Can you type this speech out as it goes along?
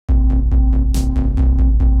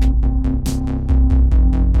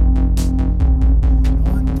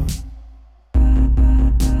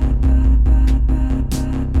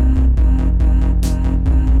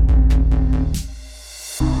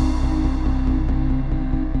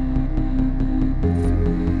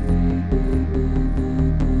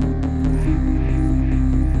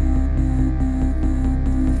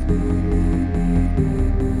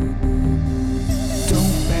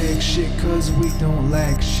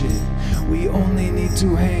shit. We only need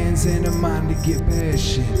two hands and a mind to get past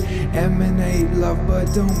shit. Emanate love, but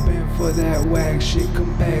don't bend for that whack shit.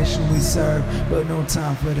 Compassion we serve, but no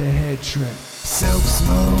time for the head trip. Silk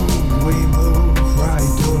smooth, we move right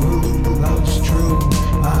through. Love's true,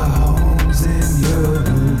 my home's in you.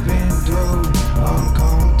 Been through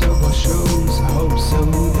uncomfortable shoes. Hope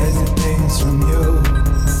soothe as it things from you.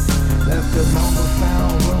 Left alone but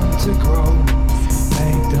found room to grow.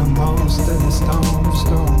 Make the most of the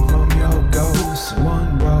storm from your ghost.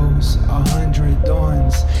 One rose, 100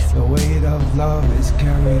 thorns. The weight of love is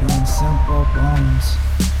carried on simple bones.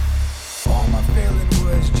 All my failing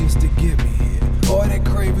was just to get me here. All that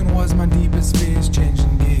craving was my deepest fears,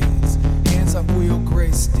 changing gears. Hands off wheel,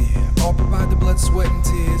 grace steer. All provide the blood, sweat, and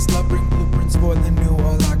tears. Love bring blueprints for the new.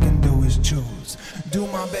 All I can do is choose. Do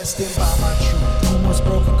my best, stand by my truth. Almost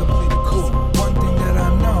broken, completely cool. One thing that I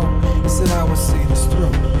know is that I will see this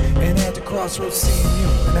through. And at the crossroads, seeing you,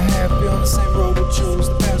 and I have been on the same road we'll choose.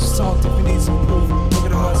 The past was salty if it needs some proof. Look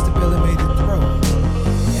at the hearts that barely made it through.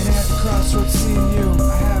 And at the crossroads, seeing you,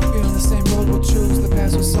 I have been on the same road we'll choose. The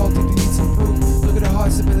past was salty if it needs some proof. Look at the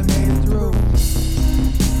hearts that barely made it through.